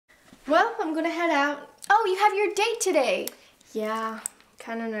Well, I'm gonna head out. Oh, you have your date today. Yeah,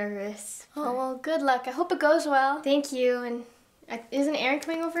 kind of nervous. Oh, well, good luck. I hope it goes well. Thank you. And isn't Aaron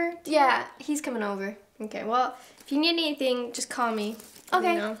coming over? Yeah, he's coming over. Okay, well, if you need anything, just call me.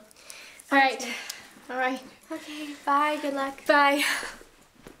 Okay. You know. All right. All right. Okay, bye. Good luck. Bye.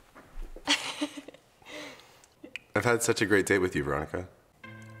 I've had such a great date with you, Veronica.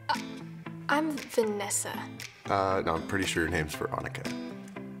 I'm Vanessa. No, I'm pretty sure your name's Veronica.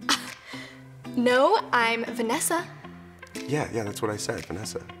 No, I'm Vanessa. Yeah, that's what I said,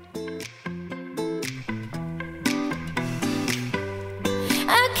 Vanessa.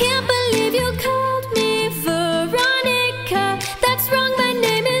 I can't believe you called me Veronica. That's wrong, my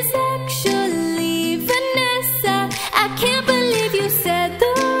name is actually Vanessa. I can't believe you said the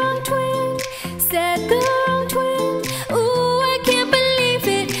wrong twin. Said the wrong twin. Ooh, I can't believe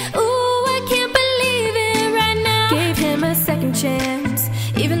it. Ooh, I can't believe it right now. Gave him a second chance,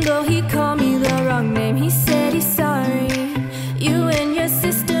 even though he called me the wrong name. He said he's sorry. You and your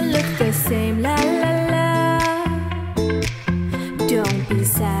sister look the same. La la la. Don't be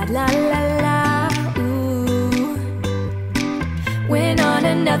sad. La la la. Ooh. Went on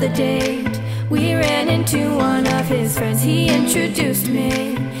another date. We ran into one of his friends. He introduced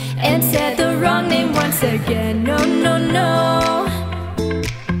me and said the wrong name once again. No, no, no.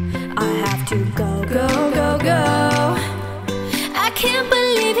 I have to go, go, go, go. I can't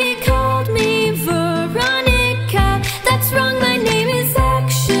believe he called me Veronica. That's wrong, my name is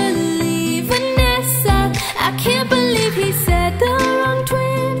actually Vanessa. I can't believe he said the wrong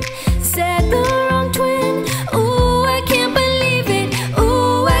twin. Said the wrong twin. Ooh, I can't believe it.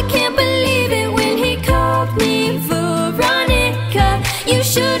 Ooh, I can't believe it when he called me Veronica. You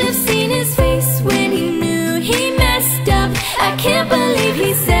should have seen his face when he knew he messed up. I can't believe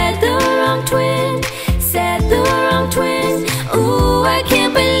he said the wrong twin. Said the wrong twin. Ooh, I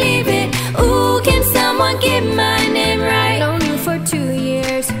can't believe it. Ooh, can someone get my name right? Known you for 2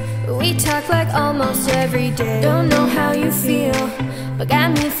 years. We talk like almost every day. Don't know how you feel, but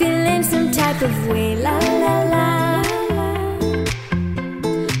got me feeling some type of way. La la la.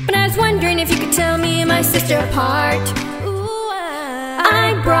 But I was wondering if you could tell me and my sister apart. Ooh,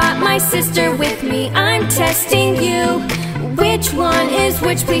 I brought my sister with me. I'm testing you. Which one is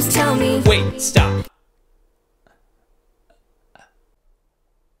which? Please tell me. Wait, stop.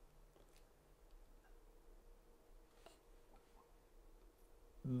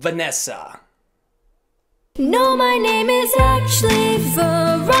 Vanessa. No, my name is actually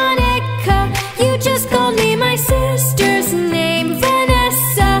Veronica. You just called me my sister's name,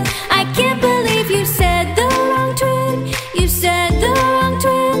 Vanessa. I can't believe you said the wrong twin. You said the wrong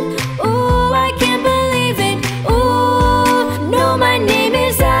twin. Ooh, I can't believe it. Ooh, no, my name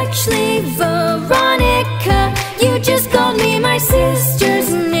is actually Veronica. You just called me my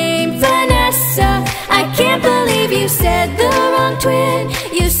sister's name, Vanessa. I can't believe you said the wrong twin.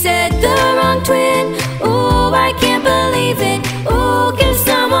 You said the wrong twin. Ooh, I can't believe it. Ooh, can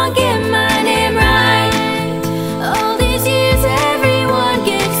someone get my name right? All these years everyone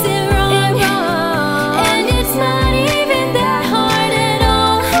gets it wrong. And it's not even that hard at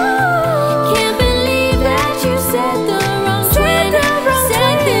all. Can't believe that you said the wrong twin.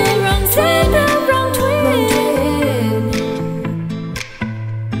 Said the wrong twin. The wrong twin.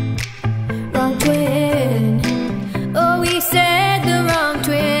 Wrong twin. Oh, we said the wrong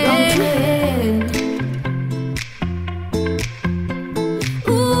twin.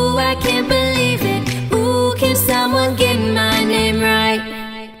 Ooh, I can't believe it. Ooh, can someone get my name right?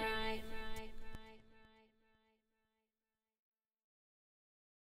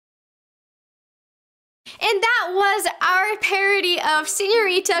 And that was our parody of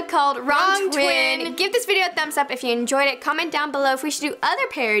Señorita called Wrong Twin. Give this video a thumbs up if you enjoyed it. Comment down below if we should do other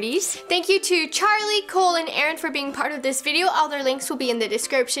parodies. Thank you to Charlie, Cole, and Aaron for being part of this video. All their links will be in the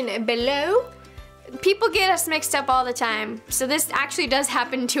description below. People get us mixed up all the time, so this actually does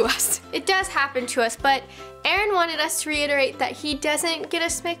happen to us. It does happen to us, but Aaron wanted us to reiterate that he doesn't get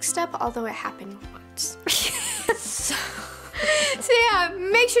us mixed up, although it happened once. So yeah,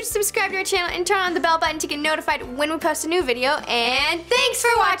 make sure to subscribe to our channel and turn on the bell button to get notified when we post a new video. And thanks for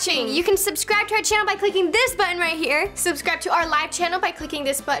watching! You can subscribe to our channel by clicking this button right here. Subscribe to our live channel by clicking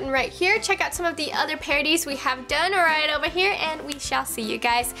this button right here. Check out some of the other parodies we have done right over here, and we shall see you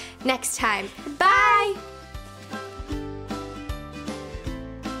guys next time. Bye!